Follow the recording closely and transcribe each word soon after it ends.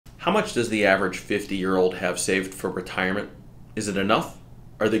How much does the average 50-year-old have saved for retirement? Is it enough?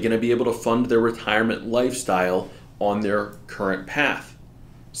 Are they going to be able to fund their retirement lifestyle on their current path?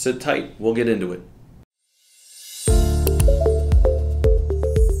 Sit tight, we'll get into it.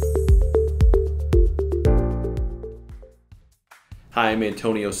 Hi, I'm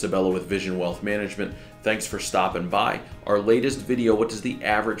Antonio Cibella with Vision Wealth Management. Thanks for stopping by. Our latest video, what does the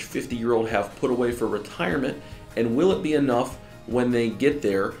average 50-year-old have put away for retirement, and will it be enough when they get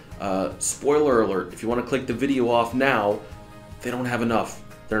there? Spoiler alert, if you want to click the video off now, they don't have enough.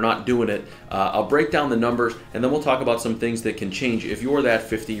 They're not doing it. I'll break down the numbers and then we'll talk about some things that can change if you're that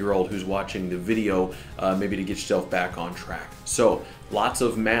 50-year-old who's watching the video, maybe to get yourself back on track. So lots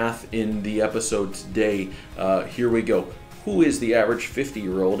of math in the episode today. Here we go. Who is the average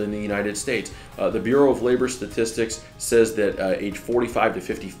 50-year-old in the United States? The Bureau of Labor Statistics says that age 45 to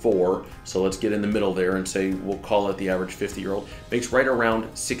 54, so let's get in the middle there and say we'll call it the average 50-year-old, makes right around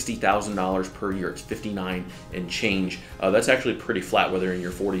 $60,000 per year. It's 59 and change. That's actually pretty flat whether in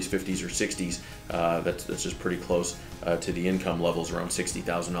your 40s, 50s, or 60s. That's just pretty close to the income levels, around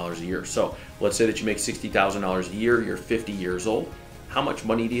 $60,000 a year. So let's say that you make $60,000 a year, you're 50 years old. How much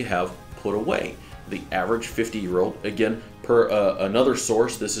money do you have put away? The average 50-year-old, again, per another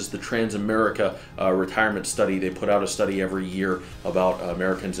source, this is the Transamerica retirement study. They put out a study every year about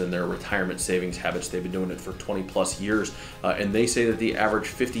Americans and their retirement savings habits. They've been doing it for 20 plus years, and they say that the average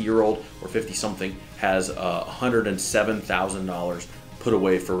 50-year-old or 50-something has $107,000 put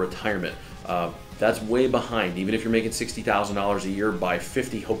away for retirement. That's way behind. Even if you're making $60,000 a year, by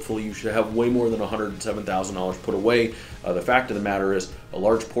 50, hopefully you should have way more than $107,000 put away. The fact of the matter is a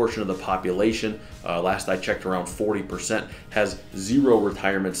large portion of the population, last I checked around 40%, has zero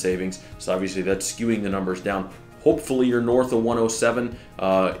retirement savings. So obviously that's skewing the numbers down. Hopefully you're north of 107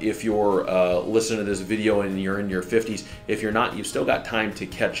 if you're listening to this video and you're in your 50s. If you're not, you've still got time to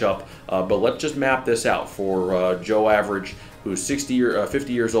catch up. But let's just map this out for Joe Average, who's 50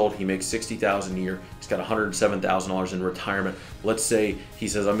 years old. He makes $60,000 a year. He's got $107,000 in retirement. Let's say he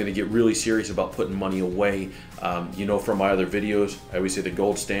says, I'm going to get really serious about putting money away. You know from my other videos, I always say the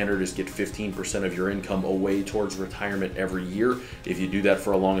gold standard is get 15% of your income away towards retirement every year. If you do that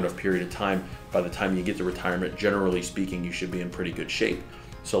for a long enough period of time, by the time you get to retirement, generally speaking, you should be in pretty good shape.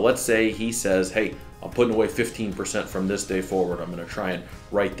 So let's say he says, hey, I'm putting away 15% from this day forward. I'm going to try and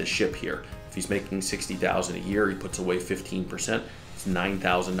right the ship here. If he's making $60,000 a year, he puts away 15%. It's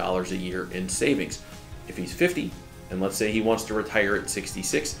 $9,000 a year in savings. If he's 50, and let's say he wants to retire at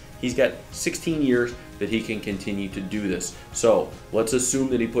 66, he's got 16 years that he can continue to do this. So let's assume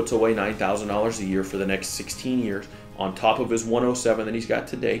that he puts away $9,000 a year for the next 16 years on top of his 107 that he's got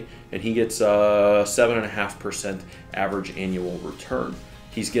today, and he gets 7.5% average annual return.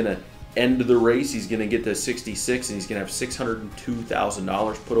 He's going to end the race. He's going to get to 66, and he's going to have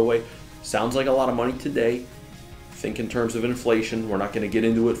 $602,000 put away. Sounds like a lot of money today. Think in terms of inflation. We're not going to get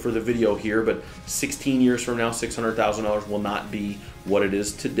into it for the video here, but 16 years from now, $600,000 will not be what it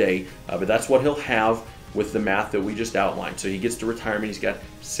is today. But that's what he'll have with the math that we just outlined. So he gets to retirement, he's got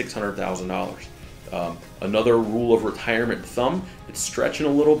 $600,000. Another rule of retirement thumb, it's stretching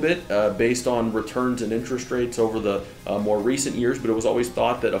a little bit based on returns and interest rates over the more recent years, but it was always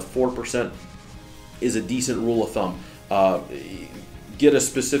thought that a 4% is a decent rule of thumb. Get a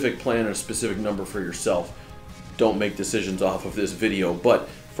specific plan and a specific number for yourself. Don't make decisions off of this video, but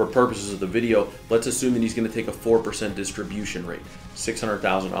for purposes of the video, let's assume that he's going to take a 4% distribution rate.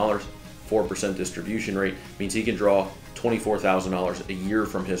 $600,000, 4% distribution rate means he can draw $24,000 a year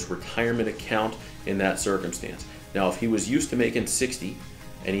from his retirement account in that circumstance. Now, if he was used to making 60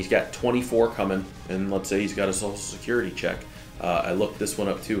 and he's got 24 coming, and let's say he's got a Social Security check, I looked this one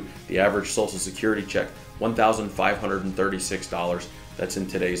up too, the average Social Security check, $1,536. That's in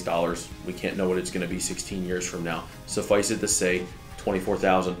today's dollars. We can't know what it's going to be 16 years from now. Suffice it to say,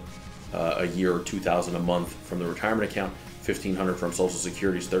 $24,000 a year or $2,000 a month from the retirement account, $1,500 from Social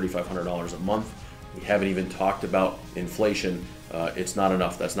Security is $3,500 a month. We haven't even talked about inflation. It's not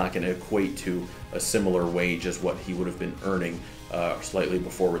enough. That's not going to equate to a similar wage as what he would have been earning slightly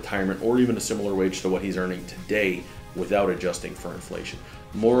before retirement, or even a similar wage to what he's earning today without adjusting for inflation.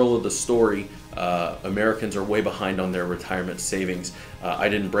 Moral of the story, Americans are way behind on their retirement savings. I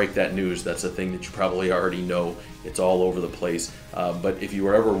didn't break that news. That's a thing that you probably already know. It's all over the place. But if you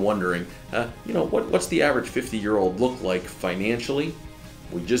were ever wondering, you know, what's the average 50-year-old look like financially?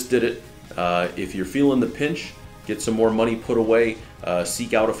 We just did it. If you're feeling the pinch, get some more money put away,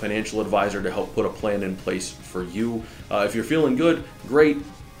 seek out a financial advisor to help put a plan in place for you. If you're feeling good, great.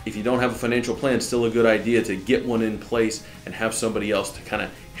 If you don't have a financial plan, still a good idea to get one in place and have somebody else to kind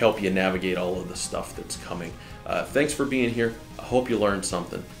of help you navigate all of the stuff that's coming. Thanks for being here. I hope you learned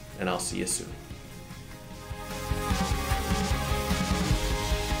something, and I'll see you soon.